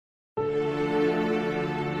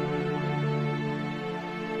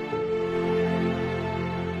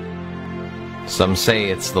Some say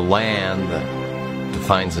it's the land that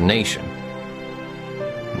defines a nation.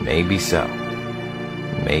 Maybe so.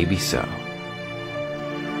 Maybe so.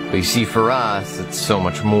 But you see, for us, it's so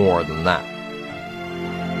much more than that.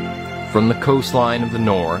 From the coastline of the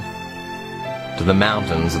north to the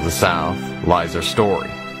mountains of the south lies our story.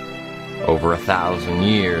 Over 1,000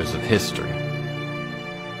 years of history.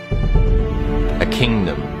 A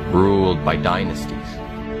kingdom ruled by dynasties.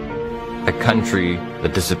 A country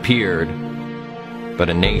that disappeared, but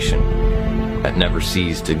a nation that never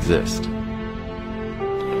ceased to exist.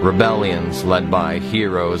 Rebellions led by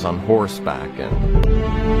heroes on horseback, and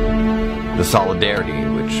the solidarity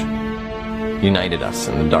which united us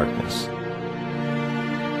in the darkness.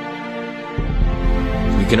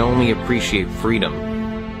 You can only appreciate freedom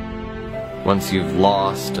once you've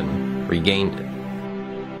lost and regained it.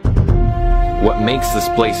 What makes this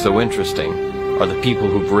place so interesting are the people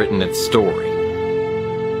who've written its story.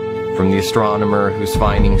 From the astronomer whose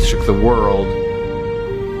findings shook the world,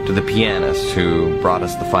 to the pianist who brought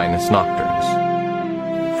us the finest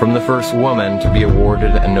nocturnes. From the first woman to be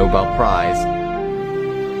awarded a Nobel Prize,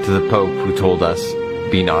 to the Pope who told us,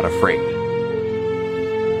 "Be not afraid."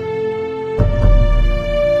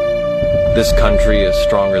 This country is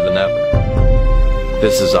stronger than ever.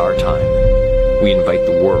 This is our time. We invite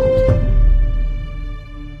the world.